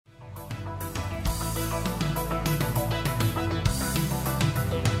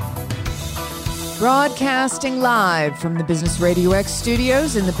Broadcasting live from the Business Radio X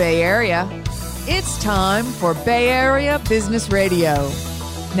studios in the Bay Area, it's time for Bay Area Business Radio.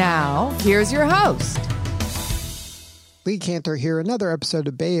 Now, here's your host. Lee Cantor here, another episode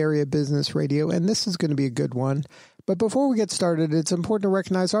of Bay Area Business Radio, and this is going to be a good one. But before we get started, it's important to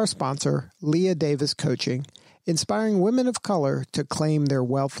recognize our sponsor, Leah Davis Coaching, inspiring women of color to claim their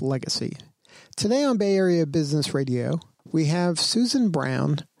wealth legacy. Today on Bay Area Business Radio, we have Susan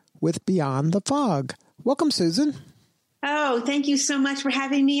Brown with Beyond the Fog. Welcome, Susan. Oh, thank you so much for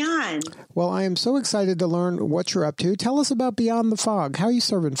having me on. Well, I am so excited to learn what you're up to. Tell us about Beyond the Fog. How are you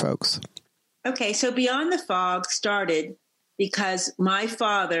serving folks? Okay, so Beyond the Fog started because my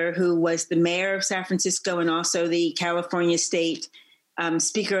father, who was the mayor of San Francisco and also the California State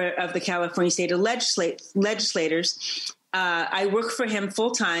Speaker of the California State Legislators, I worked for him full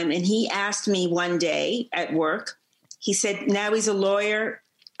time, and he asked me one day at work, he said, now he's a lawyer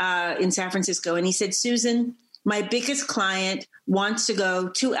in San Francisco, and he said, Susan, my biggest client wants to go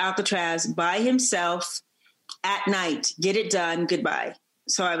to Alcatraz by himself at night. Get it done. Goodbye.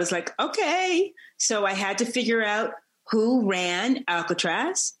 So I was like, okay. So I had to figure out who ran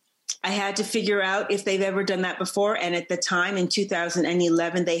Alcatraz. I had to figure out if they've ever done that before. And at the time in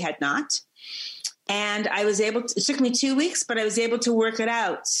 2011, they had not. And I was able to, it took me 2 weeks, but I was able to work it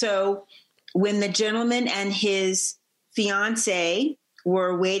out. So when the gentleman and his fiance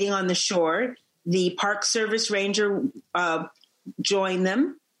were waiting on the shore, the Park Service ranger joined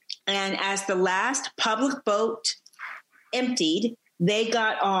them. And as the last public boat emptied, they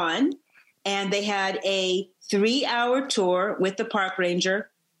got on and they had a 3-hour tour with the park ranger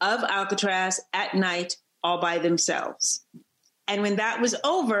of Alcatraz at night all by themselves. And when that was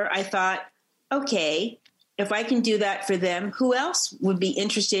over, I thought, okay, if I can do that for them, who else would be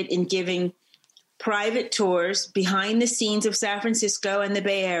interested in giving private tours behind the scenes of San Francisco and the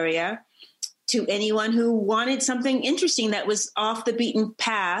Bay Area to anyone who wanted something interesting that was off the beaten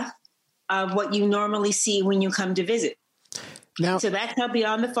path of what you normally see when you come to visit. Now, so that's how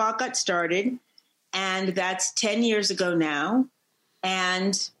Beyond the Fog got started. And that's 10 years ago now.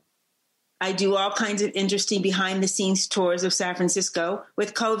 And I do all kinds of interesting behind the scenes tours of San Francisco.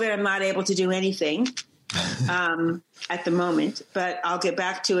 With COVID, I'm not able to do anything at the moment, but I'll get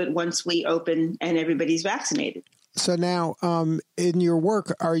back to it once we open and everybody's vaccinated. So now, in your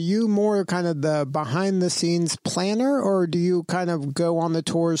work, are you more kind of the behind-the-scenes planner, or do you kind of go on the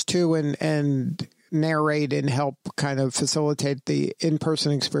tours too and narrate and help kind of facilitate the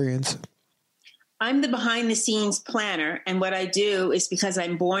in-person experience? I'm the behind-the-scenes planner, and what I do is because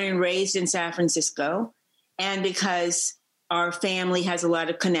I'm born and raised in San Francisco, and because our family has a lot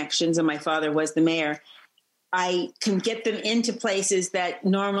of connections, and my father was the mayor, I can get them into places that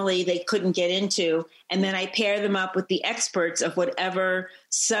normally they couldn't get into. And then I pair them up with the experts of whatever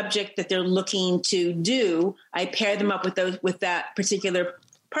subject that they're looking to do. I pair them up with that particular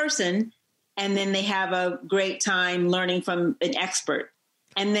person. And then they have a great time learning from an expert.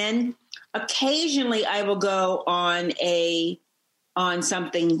 And then occasionally I will go on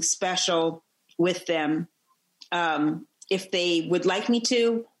something special with them if they would like me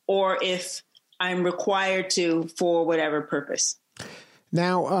to, or if I'm required to for whatever purpose.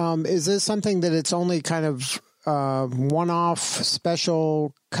 Now, is this something that it's only kind of one-off,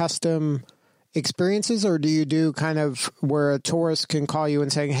 special, custom experiences, or do you do kind of where a tourist can call you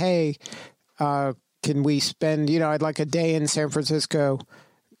and saying, hey, can we spend, I'd like a day in San Francisco,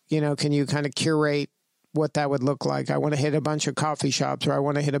 can you kind of curate what that would look like? I want to hit a bunch of coffee shops, or I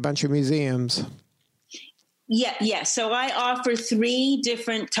want to hit a bunch of museums. Yeah. So I offer 3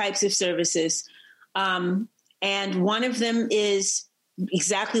 different types of services. And one of them is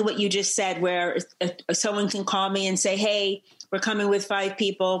exactly what you just said, where someone can call me and say, hey, we're coming with 5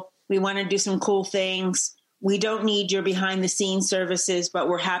 people. We want to do some cool things. We don't need your behind the scenes services, but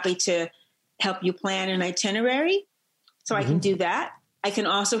we're happy to help you plan an itinerary. So I can do that. I can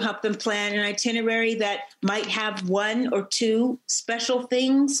also help them plan an itinerary that might have 1 or 2 special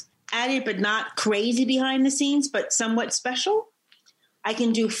things added, but not crazy behind the scenes, but somewhat special. I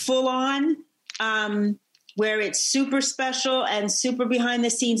can do full on, where it's super special and super behind the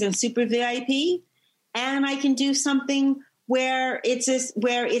scenes and super VIP. And I can do something where it's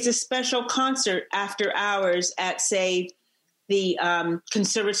a special concert after hours at, say, the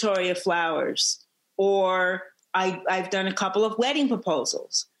Conservatory of Flowers, or I've done a couple of wedding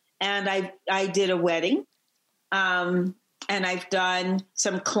proposals, and I did a wedding. And I've done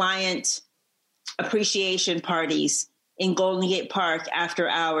some client appreciation parties in Golden Gate Park after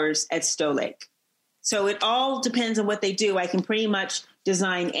hours at Stowe Lake. So it all depends on what they do. I can pretty much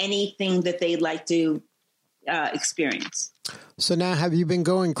design anything that they'd like to experience. So now, have you been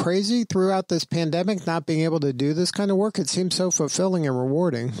going crazy throughout this pandemic, not being able to do this kind of work? It seems so fulfilling and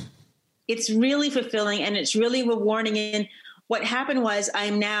rewarding. It's really fulfilling and it's really rewarding. And what happened was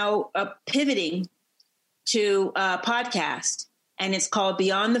I'm now pivoting to a podcast, and it's called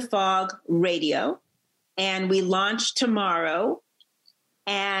Beyond the Fog Radio. And we launch tomorrow.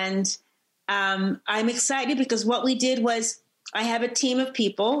 And I'm excited because what we did was I have a team of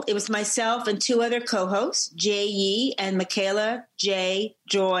people. It was myself and two other co-hosts, Jay Yee and Michaela J.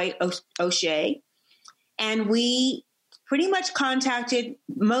 Joy O'Shea. And we pretty much contacted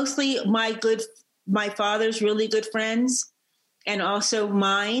mostly my father's really good friends and also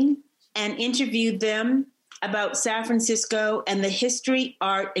mine, and interviewed them about San Francisco and the history,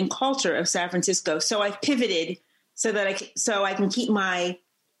 art, and culture of San Francisco. So I've pivoted so that I can keep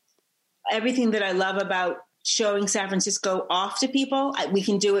everything that I love about showing San Francisco off to people. We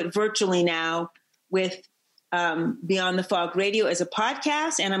can do it virtually now with Beyond the Fog Radio as a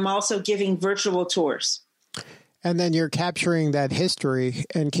podcast, and I'm also giving virtual tours. And then you're capturing that history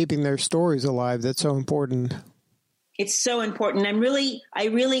and keeping their stories alive. That's so important. It's so important. I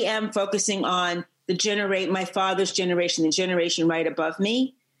really am focusing on my father's generation, the generation right above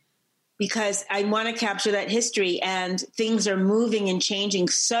me, because I want to capture that history, and things are moving and changing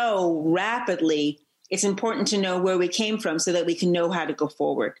so rapidly. It's important to know where we came from so that we can know how to go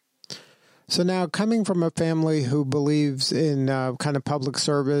forward. So now, coming from a family who believes in kind of public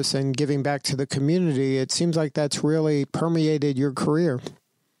service and giving back to the community, it seems like that's really permeated your career.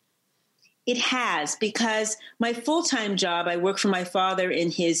 It has, because my full-time job, I work for my father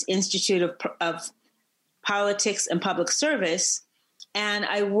in his Institute of Politics and Public Service, and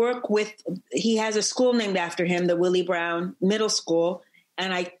I work he has a school named after him, the Willie Brown Middle School,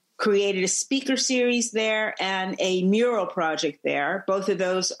 and I created a speaker series there and a mural project there. Both of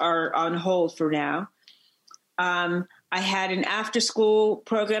those are on hold for now. I had an after-school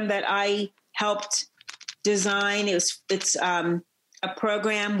program that I helped design. It's a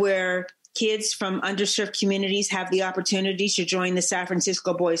program where kids from underserved communities have the opportunity to join the San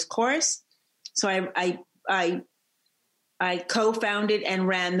Francisco Boys Chorus. So I co-founded and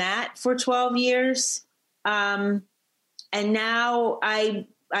ran that for 12 years. And now I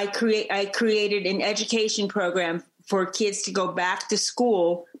created an education program for kids to go back to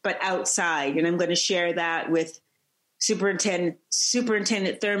school, but outside. And I'm going to share that with Superintendent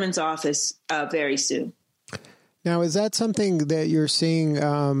Thurman's office very soon. Now, is that something that you're seeing?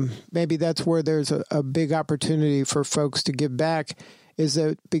 Maybe that's where there's a big opportunity for folks to give back. Is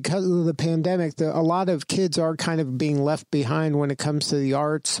that because of the pandemic, a lot of kids are kind of being left behind when it comes to the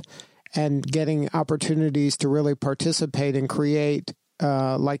arts and getting opportunities to really participate and create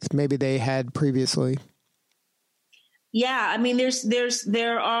like maybe they had previously? Yeah, I mean,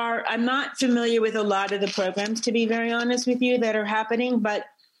 I'm not familiar with a lot of the programs, to be very honest with you, that are happening, but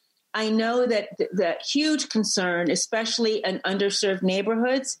I know that the huge concern, especially in underserved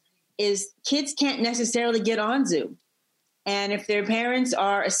neighborhoods, is kids can't necessarily get on Zoom. And if their parents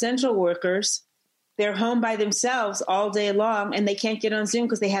are essential workers, they're home by themselves all day long and they can't get on Zoom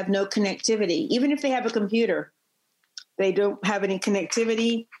because they have no connectivity. Even if they have a computer, they don't have any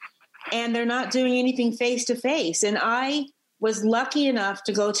connectivity and they're not doing anything face to face. And I was lucky enough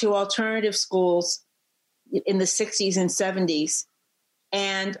to go to alternative schools in the 60s and 70s.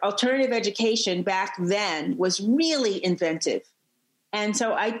 And alternative education back then was really inventive. And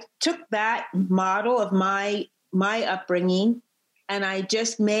so I took that model of my upbringing and I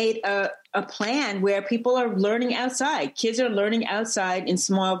just made a plan where people are learning outside. Kids are learning outside in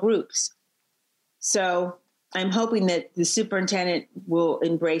small groups. So I'm hoping that the superintendent will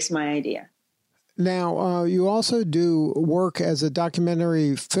embrace my idea. Now, you also do work as a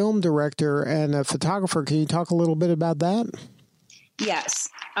documentary film director and a photographer. Can you talk a little bit about that? Yes,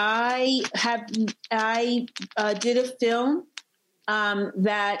 I did a film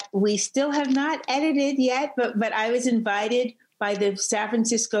that we still have not edited yet, but I was invited by the San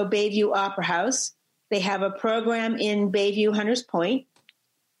Francisco Bayview Opera House. They have a program in Bayview Hunters Point,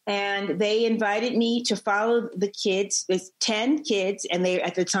 and they invited me to follow the kids. There's 10 kids, and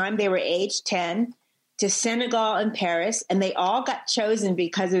at the time they were age 10, to Senegal and Paris, and they all got chosen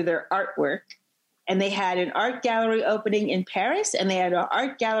because of their artwork. And they had an art gallery opening in Paris, and they had an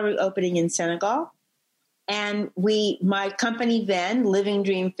art gallery opening in Senegal. And my company then, Living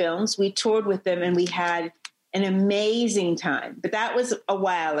Dream Films, we toured with them and we had an amazing time. But that was a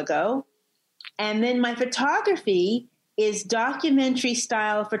while ago. And then my photography is documentary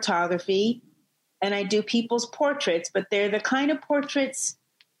style photography. And I do people's portraits, but they're the kind of portraits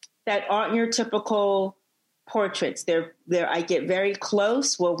that aren't your typical portraits. I get very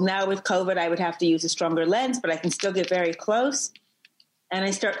close. Well, now with COVID, I would have to use a stronger lens, but I can still get very close. And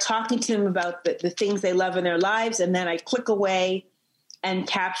I start talking to them about the things they love in their lives. And then I click away and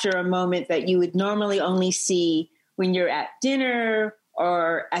capture a moment that you would normally only see when you're at dinner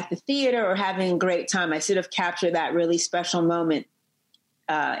or at the theater or having a great time. I sort of capture that really special moment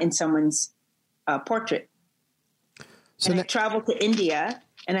in someone's portrait. So I traveled to India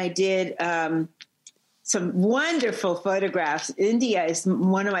and I did some wonderful photographs. India is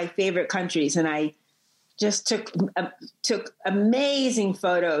one of my favorite countries, and I just took amazing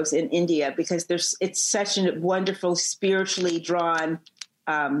photos in India because it's such a wonderful, spiritually drawn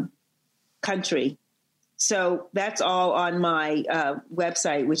country. So that's all on my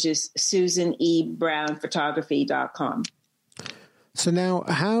website, which is SusanEBrownPhotography.com. So now,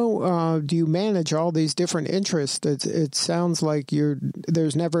 how do you manage all these different interests? It sounds like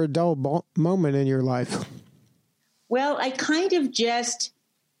there's never a dull moment in your life. Well, I kind of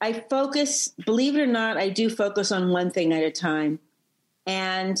I focus, believe it or not, I do focus on one thing at a time.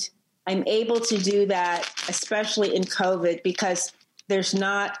 And I'm able to do that, especially in COVID, because there's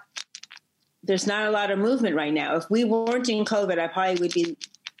not a lot of movement right now. If we weren't in COVID, I probably would be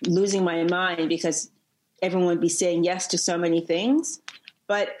losing my mind because everyone would be saying yes to so many things.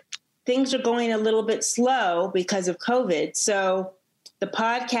 But things are going a little bit slow because of COVID. So the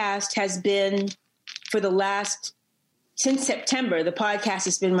podcast has been, since September, the podcast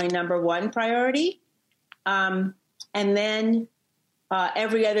has been my number one priority. And then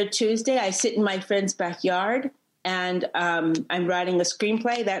every other Tuesday, I sit in my friend's backyard and I'm writing a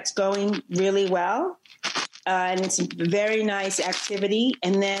screenplay that's going really well. And it's a very nice activity.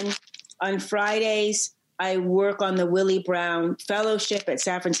 And then on Fridays, I work on the Willie Brown Fellowship at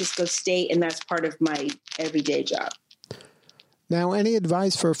San Francisco State, and that's part of my everyday job. Now, any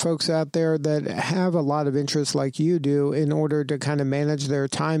advice for folks out there that have a lot of interest like you do in order to kind of manage their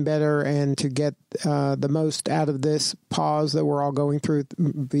time better and to get the most out of this pause that we're all going through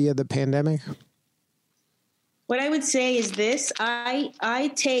via the pandemic? What I would say is this.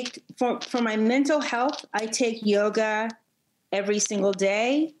 I take, for my mental health, I take yoga every single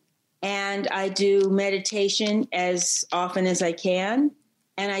day. And I do meditation as often as I can.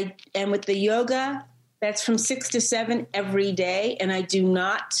 And with the yoga, that's from 6 to 7 every day. And I do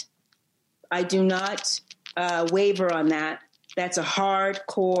not waver on that. That's a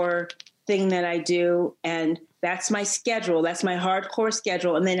hardcore thing that I do. And that's my schedule. That's my hardcore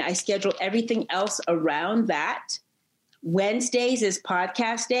schedule. And then I schedule everything else around that. Wednesdays is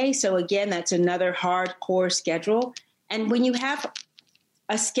podcast day. So again, that's another hardcore schedule. And when you have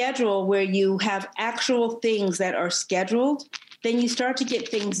a schedule where you have actual things that are scheduled, then you start to get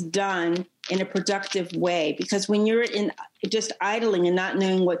things done in a productive way. Because when you're in just idling and not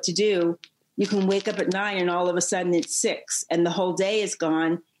knowing what to do, you can wake up at 9 and all of a sudden it's 6 and the whole day is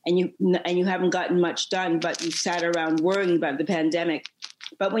gone and you haven't gotten much done, but you sat around worrying about the pandemic.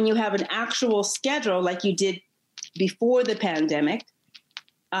 But when you have an actual schedule like you did before the pandemic,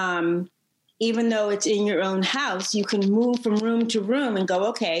 even though it's in your own house, you can move from room to room and go,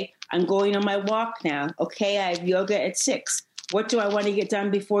 okay, I'm going on my walk now. Okay, I have yoga at 6. What do I want to get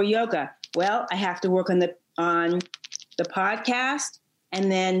done before yoga? Well, I have to work on the podcast.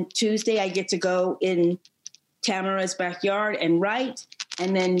 And then Tuesday, I get to go in Tamara's backyard and write.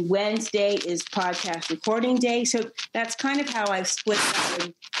 And then Wednesday is podcast recording day. So that's kind of how I've split that.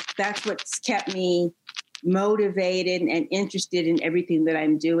 And that's what's kept me motivated and interested in everything that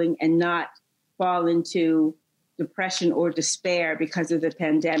I'm doing and not fall into depression or despair because of the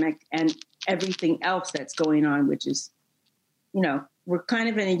pandemic and everything else that's going on, which is, we're kind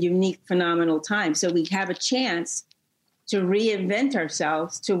of in a unique, phenomenal time. So we have a chance to reinvent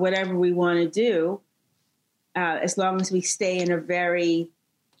ourselves to whatever we want to do, as long as we stay in a very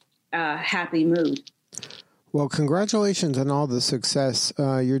happy mood. Well, congratulations on all the success.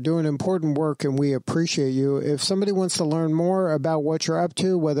 You're doing important work, and we appreciate you. If somebody wants to learn more about what you're up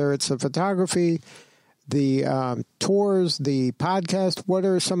to, whether it's the photography, the tours, the podcast, what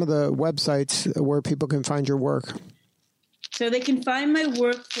are some of the websites where people can find your work? So they can find my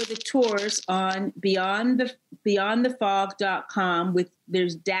work for the tours on beyondthefog.com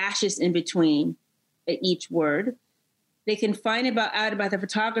there's dashes in between each word. They can find out about the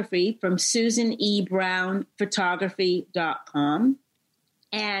photography from SusanEBrownPhotography.com.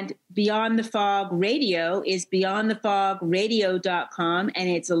 And Beyond the Fog Radio is BeyondTheFogRadio.com. And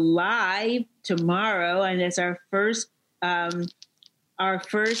it's live tomorrow. And it's our first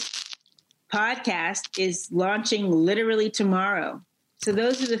podcast is launching literally tomorrow. So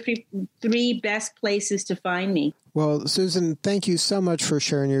those are the three best places to find me. Well, Susan, thank you so much for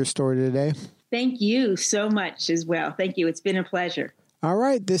sharing your story today. Thank you so much as well. Thank you. It's been a pleasure. All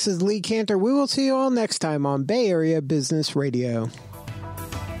right. This is Lee Cantor. We will see you all next time on Bay Area Business Radio.